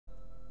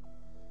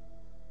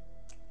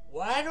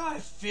Why do I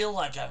feel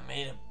like I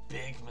made a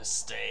big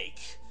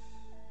mistake?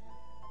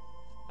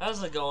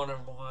 How's it going,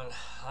 everyone?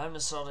 I'm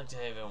Nostalgic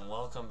Dave, and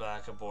welcome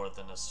back aboard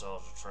the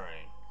Nostalgia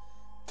Train.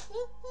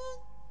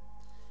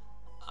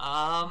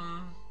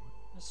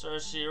 Mr.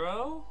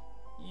 Shiro?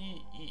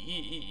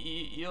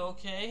 You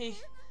okay?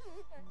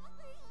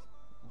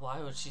 Why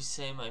would she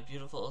say my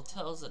beautiful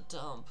hotel's a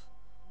dump?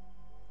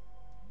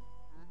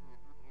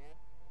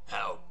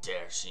 How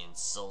dare she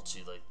insult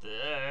you like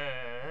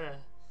that?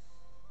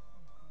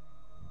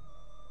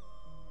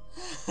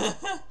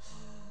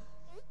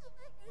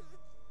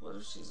 What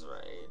if she's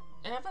right?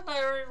 Haven't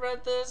I already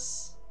read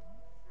this?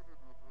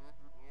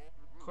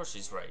 Of course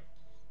she's right.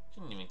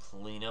 Couldn't even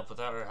clean up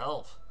without her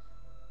help.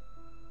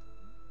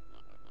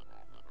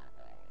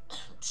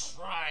 I'm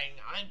trying.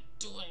 I'm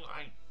doing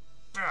my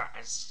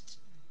best.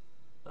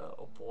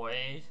 Oh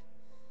boy.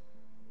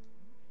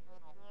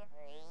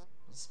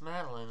 Miss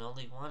Madeline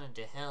only wanted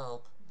to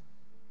help.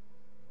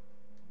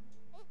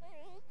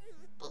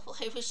 But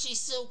why was she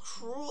so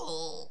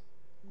cruel?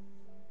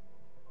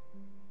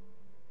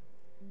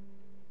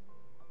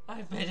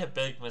 I made a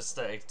big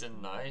mistake,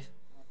 didn't I?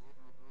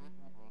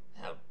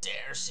 How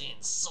dare she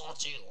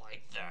insult you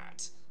like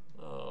that?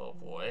 Oh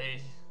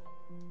boy.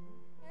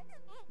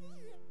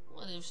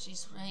 What if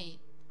she's right?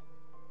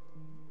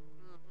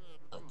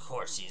 Of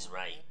course she's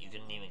right. You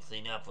couldn't even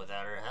clean up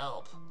without her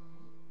help.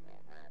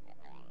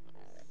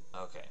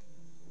 Okay.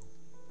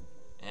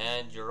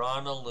 And you're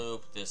on a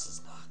loop. This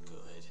is not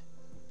good.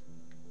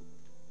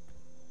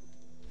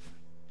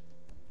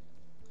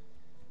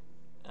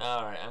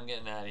 Alright, I'm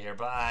getting out of here.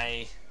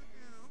 Bye.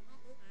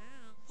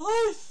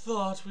 I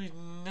thought we'd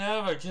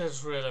never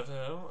get rid of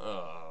him.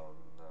 Oh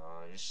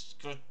no, you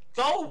should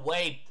go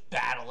away,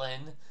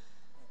 Battling.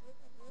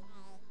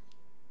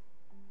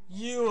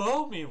 You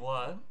owe me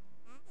one.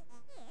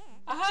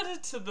 Add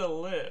it to the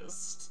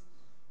list.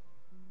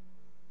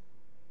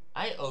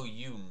 I owe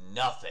you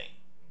nothing.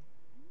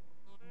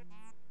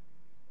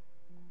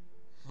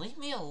 Leave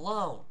me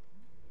alone.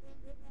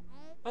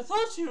 I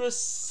thought you were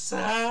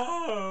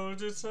so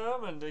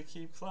determined to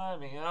keep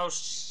climbing. Oh,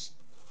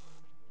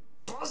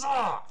 buzz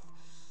off!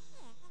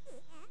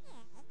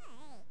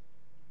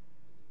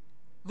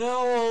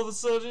 Now all of a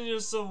sudden you're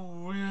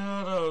some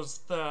weirdo's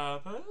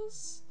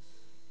therapist?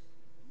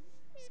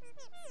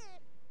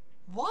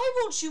 Why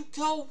won't you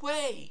go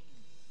away?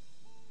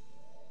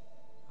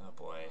 Oh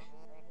boy.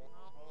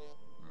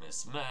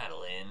 Miss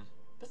Madeline,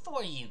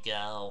 before you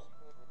go,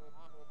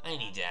 I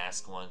need to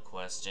ask one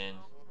question.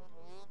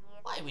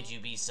 Why would you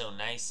be so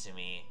nice to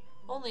me,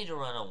 only to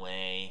run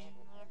away?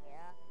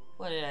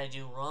 What did I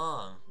do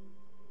wrong?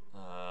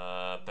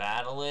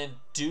 Madeline,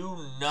 do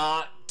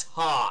not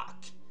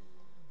talk!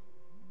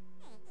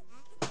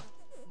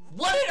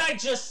 What did I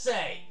just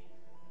say?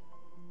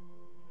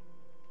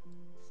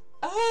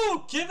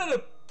 Oh, give it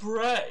a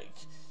break.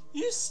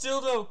 You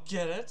still don't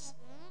get it.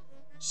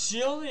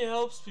 She only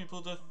helps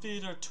people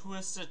defeat or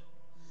twist it.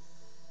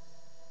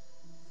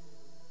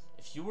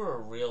 If you were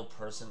a real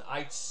person,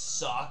 I'd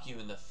sock you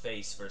in the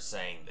face for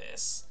saying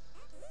this.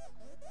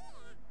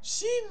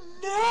 She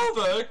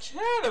never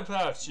cared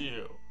about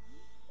you.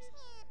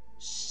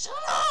 Shut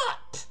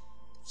up!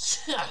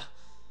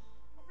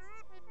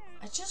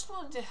 I just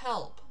wanted to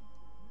help.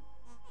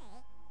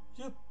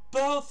 You're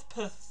both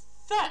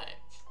pathetic.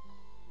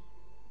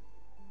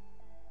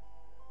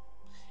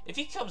 If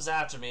he comes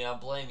after me, I'm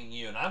blaming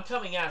you, and I'm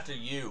coming after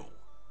you.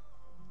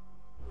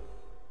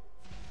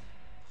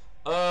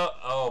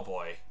 Oh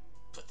boy.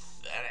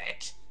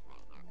 Pathetic.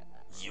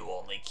 You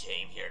only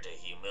came here to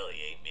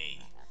humiliate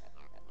me.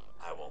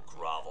 I won't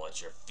grovel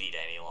at your feet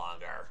any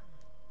longer.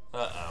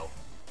 Uh-oh.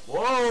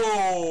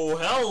 Whoa!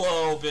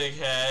 Hello, big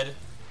head.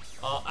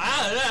 Oh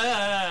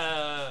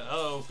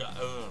god.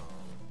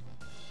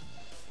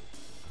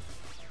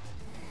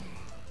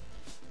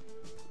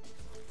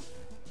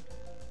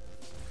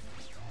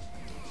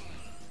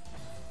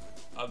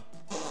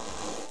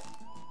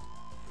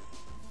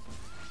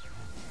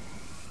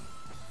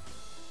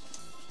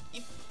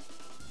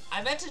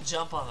 I meant to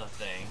jump on the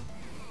thing.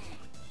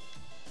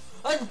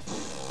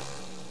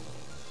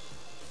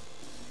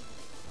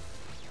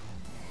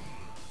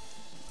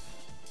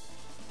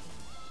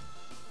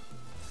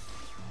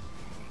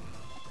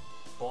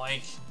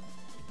 Boink.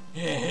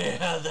 Yeah,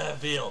 how'd that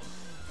feel?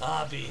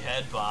 I'll be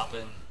head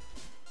bopping.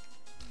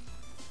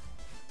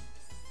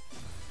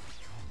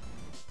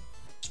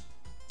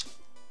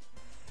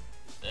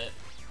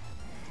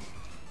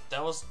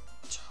 That was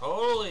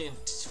totally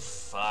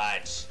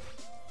fudge.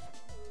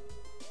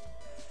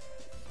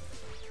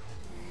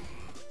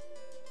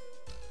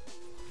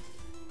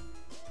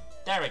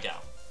 There we go.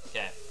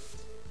 Okay.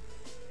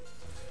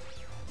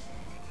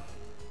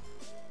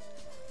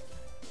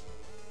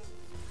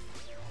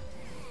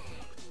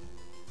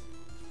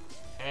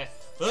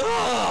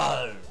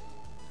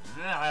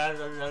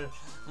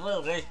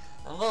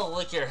 I'm gonna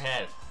lick your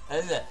head.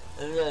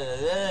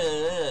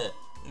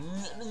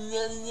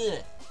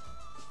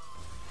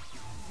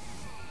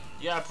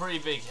 You got a pretty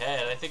big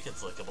head. I think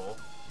it's lickable.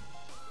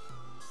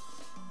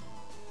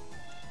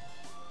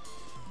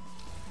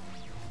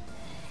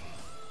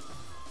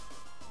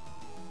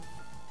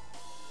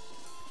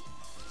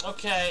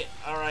 Okay,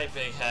 alright,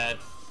 big head.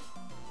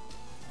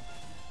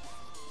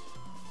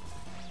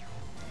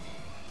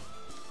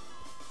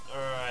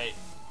 Alright.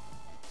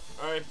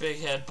 Alright, big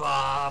head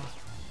Bob.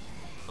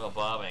 Well,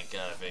 Bob ain't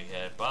got a big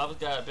head. Bob's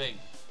got a big...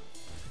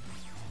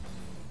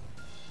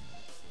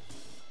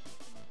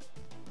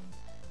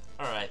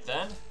 Alright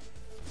then.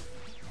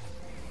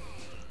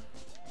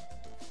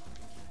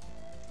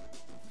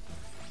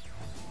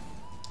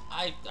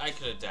 I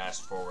could have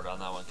dashed forward on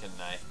that one, couldn't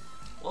I?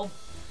 Well,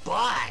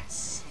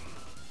 but...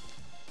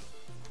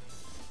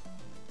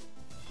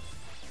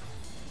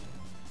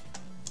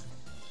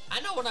 I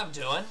know what I'm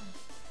doing.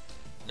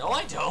 No,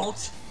 I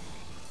don't.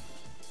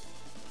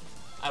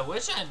 I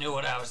wish I knew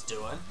what I was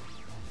doing.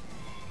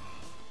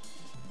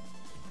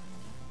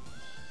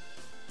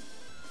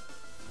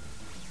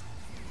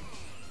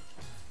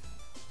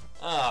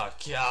 Oh,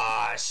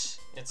 gosh.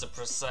 It's a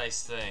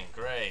precise thing.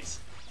 Great.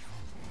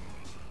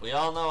 We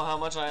all know how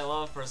much I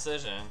love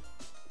precision.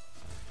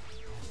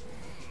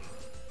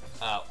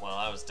 Oh, well,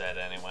 I was dead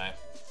anyway.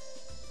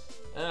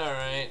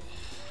 Alright.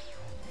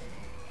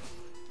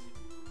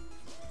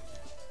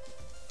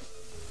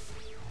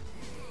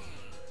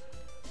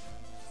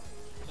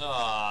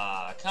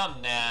 Ah,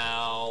 come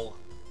now.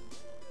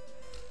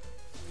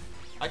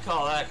 I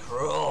call that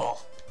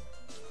cruel.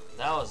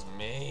 That was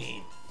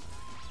mean.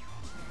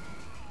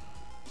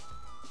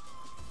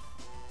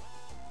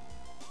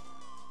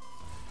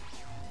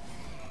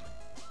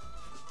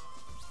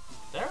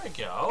 There we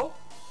go.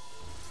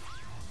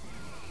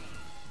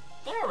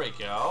 There we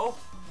go.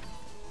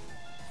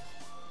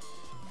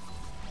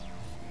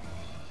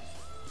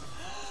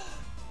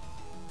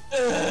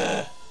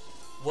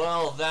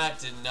 Well, that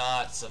did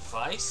not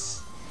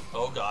suffice.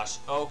 Oh gosh.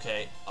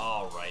 Okay.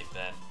 Alright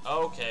then.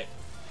 Okay.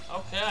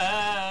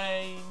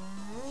 Okay.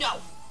 No!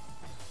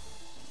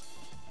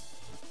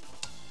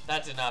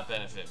 That did not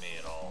benefit me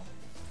at all.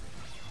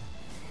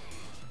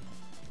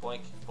 Boink,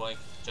 boink,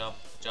 jump,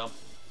 jump.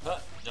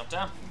 Jump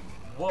down.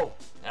 Whoa.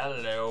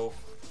 Hello.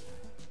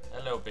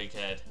 Hello, big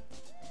head.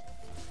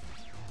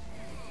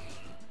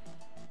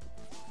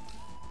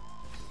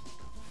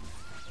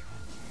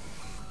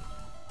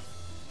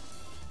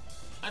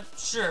 I'm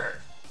sure.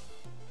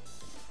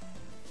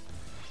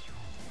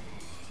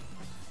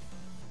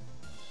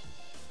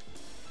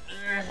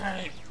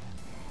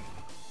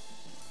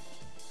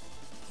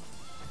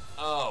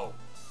 Oh.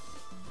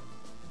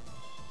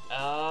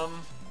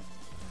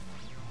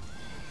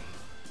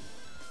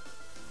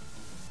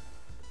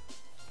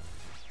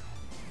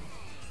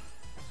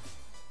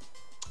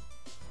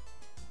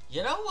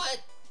 You know what?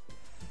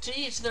 To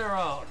each their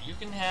own. You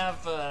can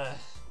have,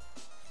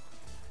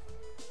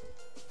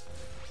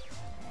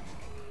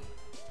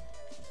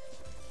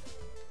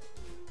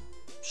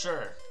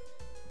 sure.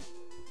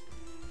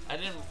 I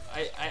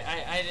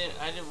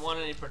didn't want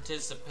any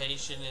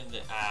participation in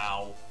the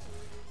ow.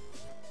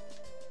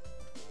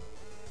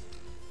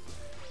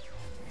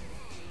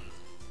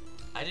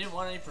 I didn't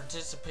want any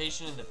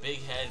participation in the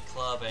Big Head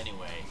Club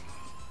anyway.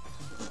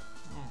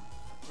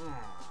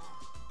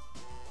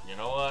 You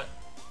know what?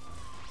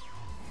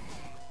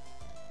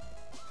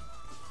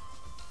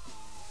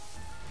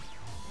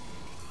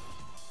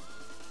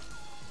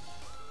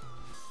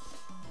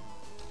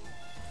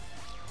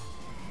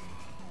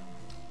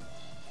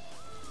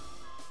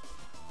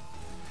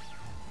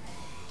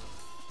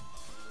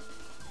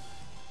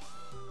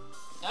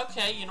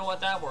 Okay, you know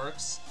what, that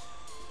works.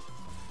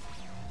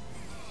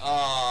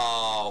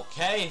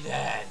 Okay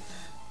then.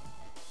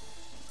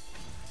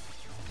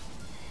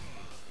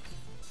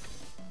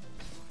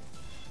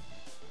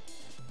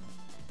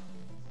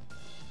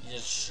 Yeah,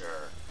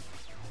 sure.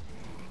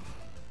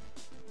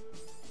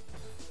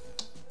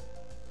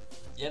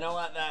 You know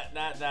what,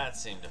 that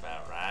seemed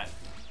about right.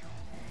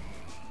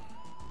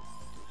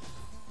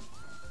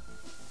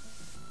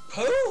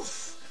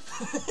 Poof!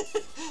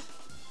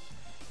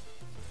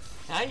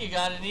 Now you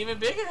got an even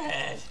bigger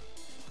head.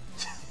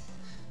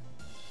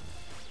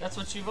 That's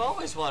what you've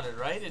always wanted,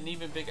 right? An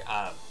even bigger...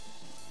 I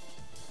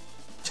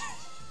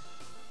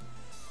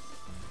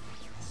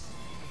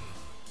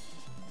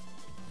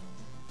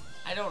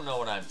don't know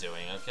what I'm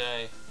doing,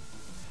 okay?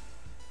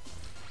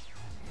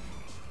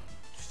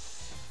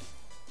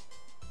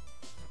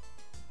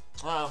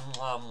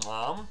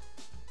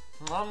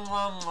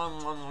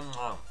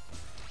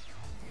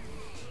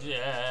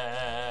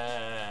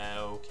 Yeah,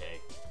 okay.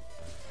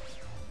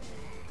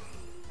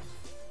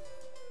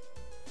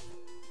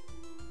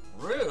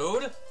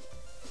 Rude?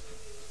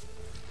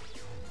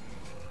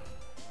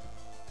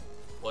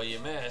 Well, you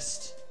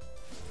missed.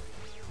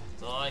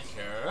 That's all I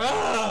care.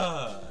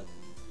 Ah!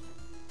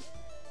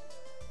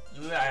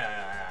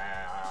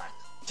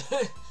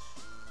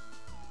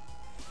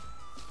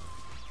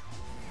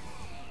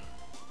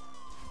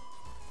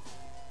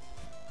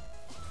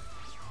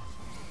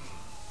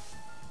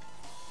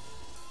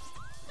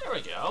 There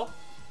we go.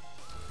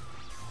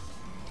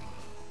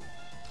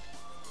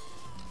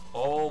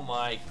 Oh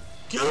my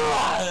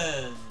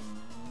God!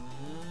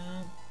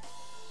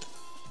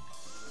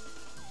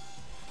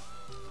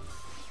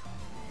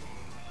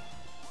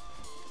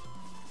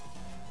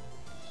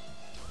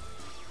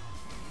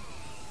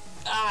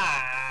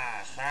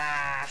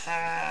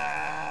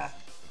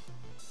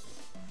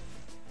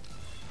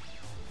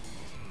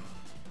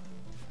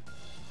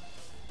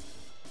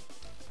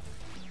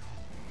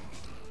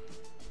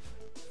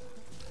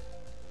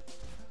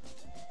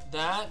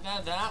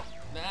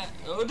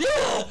 Oh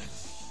dear!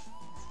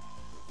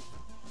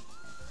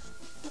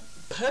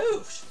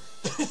 Poof!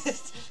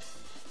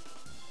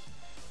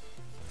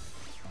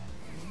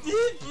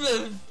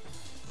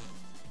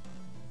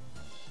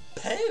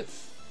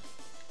 Poof!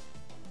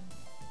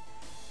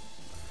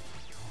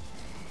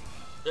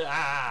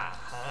 Ah!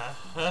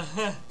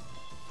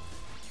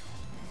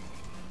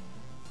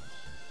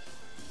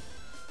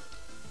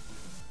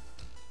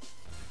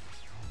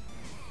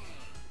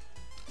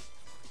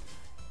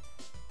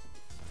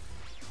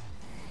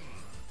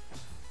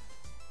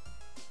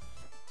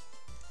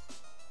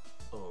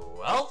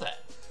 Well then.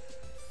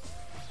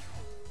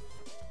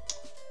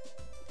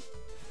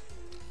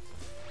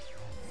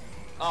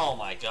 Oh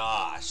my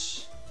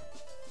gosh.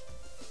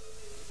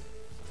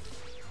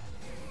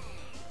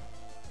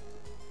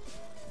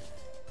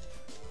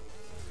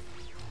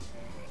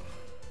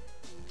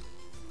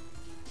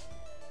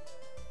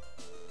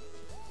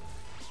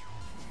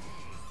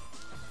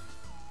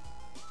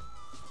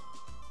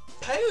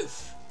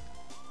 Poof!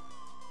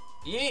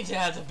 You need to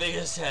have the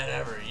biggest head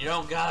ever. You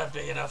don't got a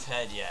big enough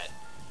head yet.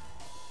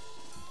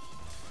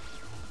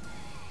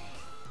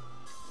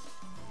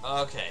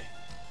 Okay.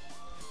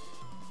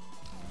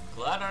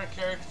 Glad our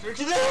character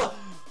can. No!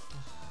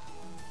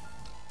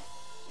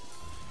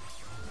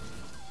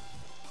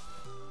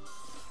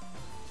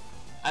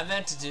 I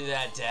meant to do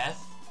that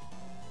death.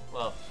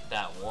 Well,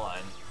 that one,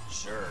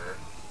 sure.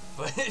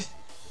 But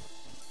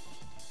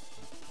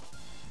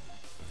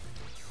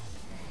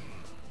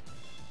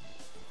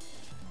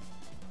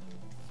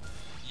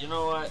you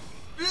know what?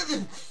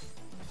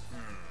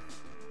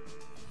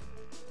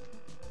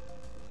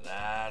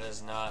 That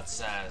is not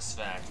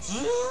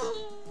satisfactory.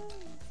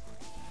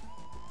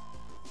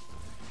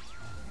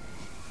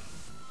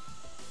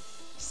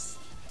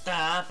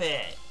 Stop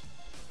it.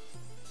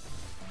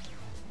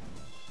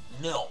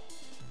 No.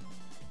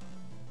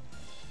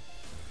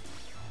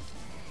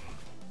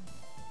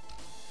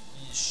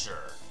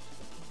 Sure.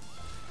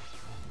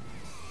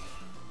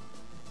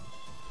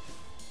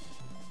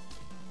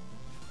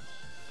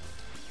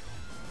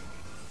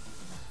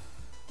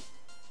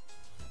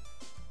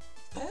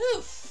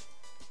 Poof!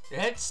 Your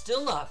head's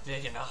still not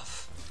big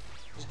enough.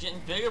 It's getting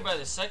bigger by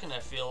the second, I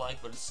feel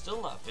like, but it's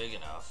still not big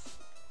enough.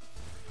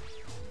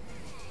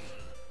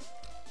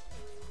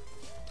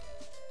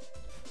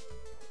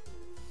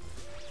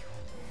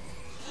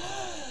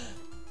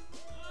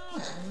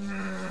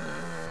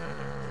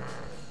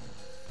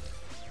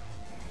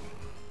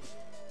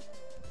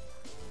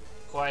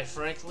 Quite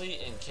frankly,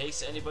 in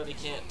case anybody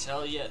can't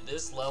tell yet,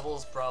 this level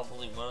is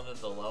probably one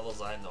of the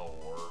levels I'm the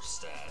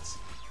worst at.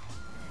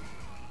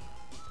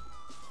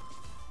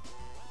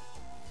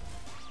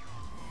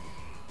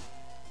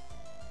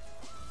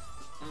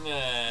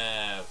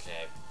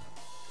 Okay.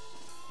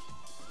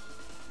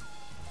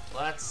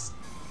 Let's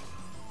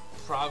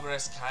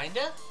progress,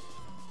 kinda?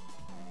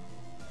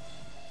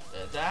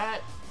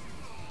 That...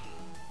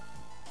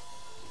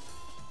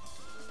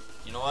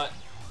 You know what?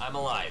 I'm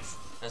alive.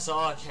 That's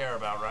all I care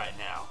about right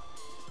now.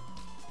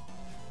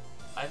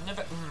 I've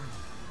never...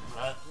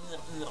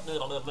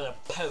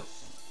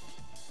 Poof.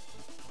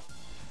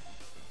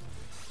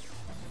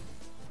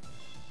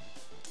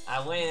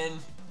 I win.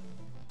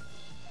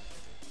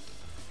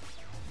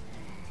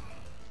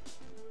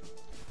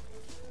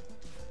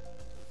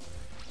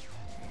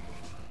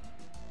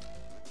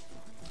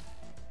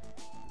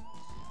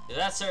 Is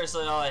that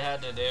seriously all I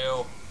had to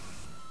do?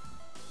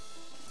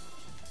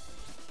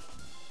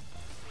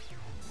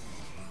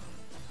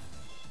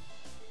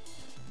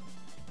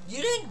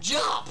 You didn't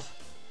jump!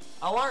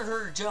 I wanted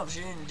her to jump, she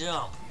didn't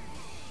jump.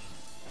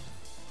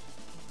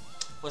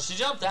 Well, she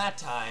jumped that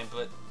time,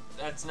 but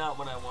that's not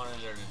when I wanted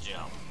her to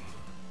jump.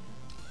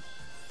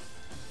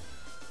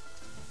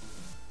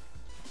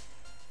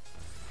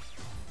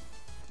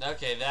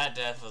 Okay, that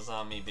death was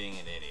on me being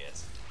an idiot.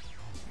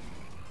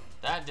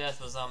 That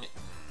death was on me...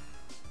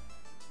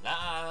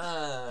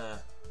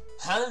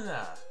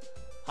 Hanna!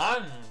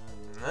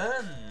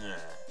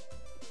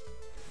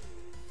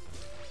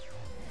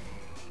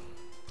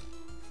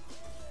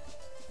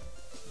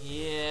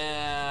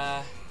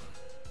 Yeah.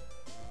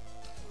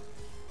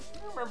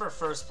 I remember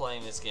first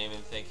playing this game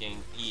and thinking,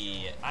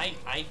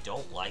 I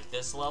don't like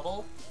this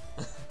level.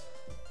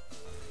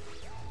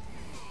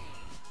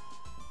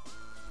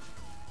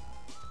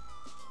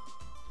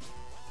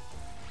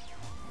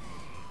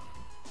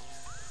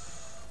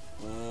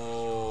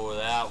 Ooh,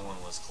 that one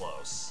was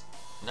close.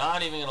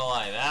 Not even gonna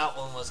lie, that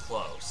one was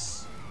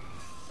close.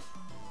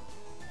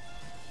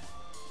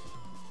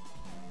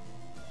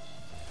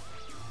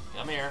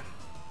 Come here.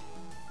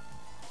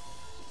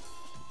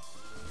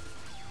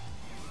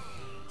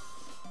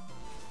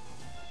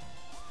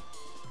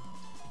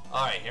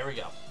 Alright, here we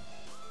go.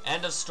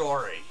 End of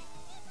story.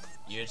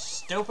 You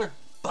stupid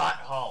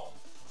butthole.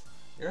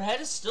 Your head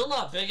is still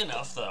not big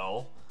enough,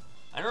 though.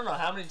 I don't know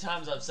how many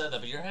times I've said that,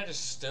 but your head is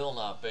still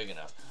not big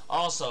enough.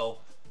 Also,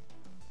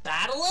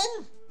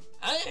 battling?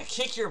 I'm gonna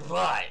kick your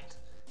butt.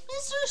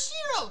 Mr.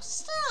 Shiro,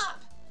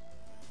 stop!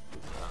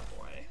 Oh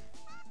boy.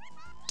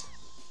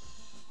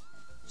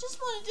 Just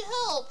wanted to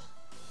help.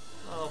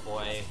 Oh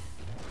boy.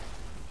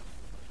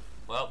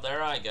 Well,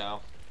 there I go.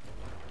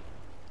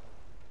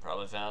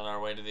 Probably found our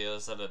way to the other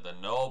side of the...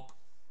 Nope.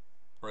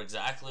 We're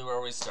exactly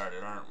where we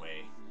started, aren't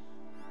we?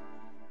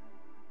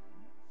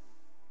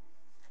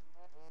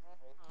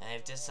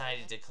 I've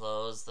decided to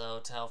close the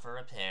hotel for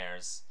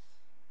repairs.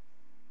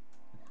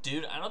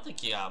 Dude, I don't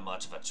think you got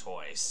much of a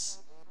choice.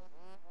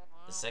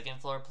 The second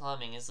floor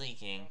plumbing is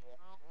leaking.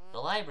 The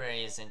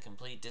library is in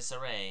complete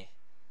disarray.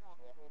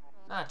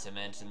 Not to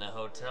mention the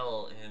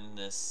hotel in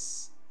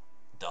this...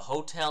 The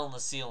hotel in the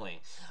ceiling.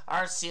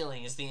 Our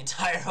ceiling is the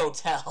entire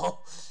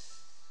hotel.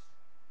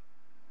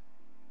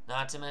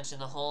 Not to mention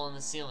the hole in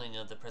the ceiling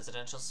of the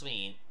presidential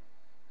suite.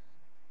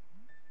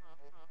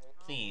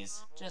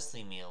 Please, just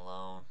leave me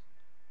alone.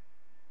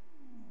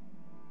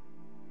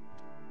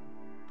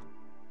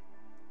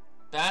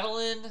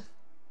 Battlein,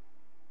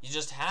 you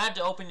just had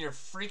to open your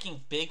freaking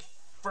big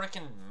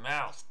freaking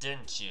mouth,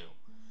 didn't you?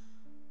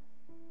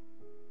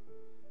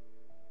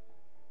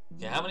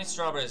 Okay, how many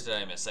strawberries did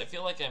I miss? I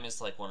feel like I missed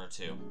like 1 or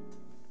 2.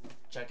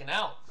 Checking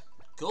out.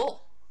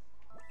 Cool.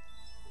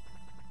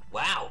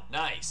 Wow,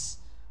 nice.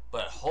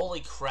 But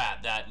holy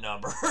crap, that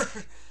number.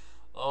 That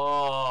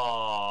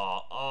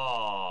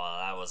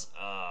was,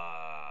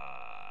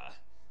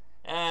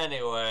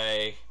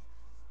 Anyway.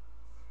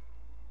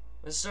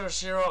 Mr.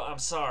 Oshiro, I'm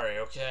sorry,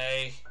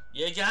 okay?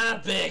 You got a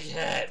big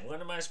head.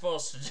 What am I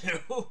supposed to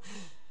do?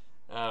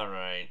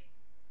 Alright.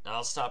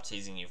 I'll stop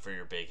teasing you for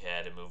your big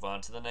head and move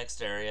on to the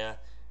next area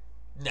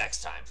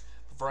next time.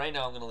 But for right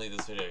now, I'm going to leave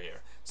this video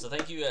here. So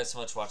thank you guys so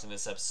much for watching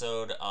this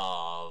episode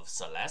of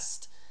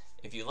Celeste.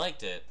 If you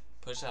liked it,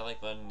 push that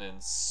like button,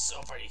 and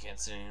so far you can't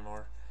see it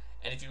anymore.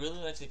 And if you really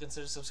like to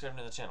consider subscribing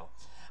to the channel.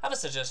 I have a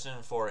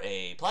suggestion for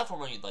a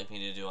platform you'd like me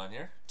to do on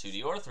here,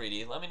 2D or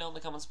 3D, let me know in the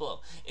comments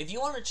below. If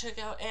you want to check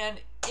out an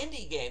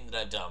indie game that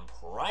I've done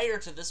prior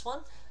to this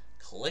one,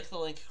 click the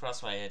link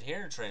across my head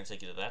here and try and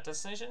take you to that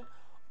destination.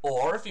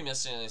 Or if you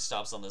missed any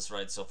stops on this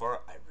ride so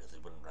far, I really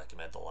wouldn't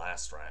recommend the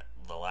last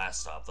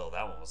stop, though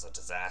that one was a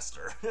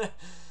disaster.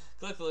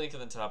 Click the link in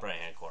the top right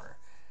hand corner,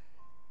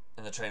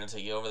 and the train will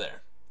take you over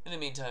there. In the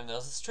meantime, though,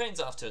 this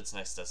train's off to its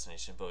next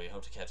destination, but we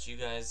hope to catch you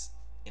guys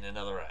in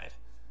another ride.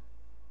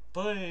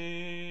 Bye!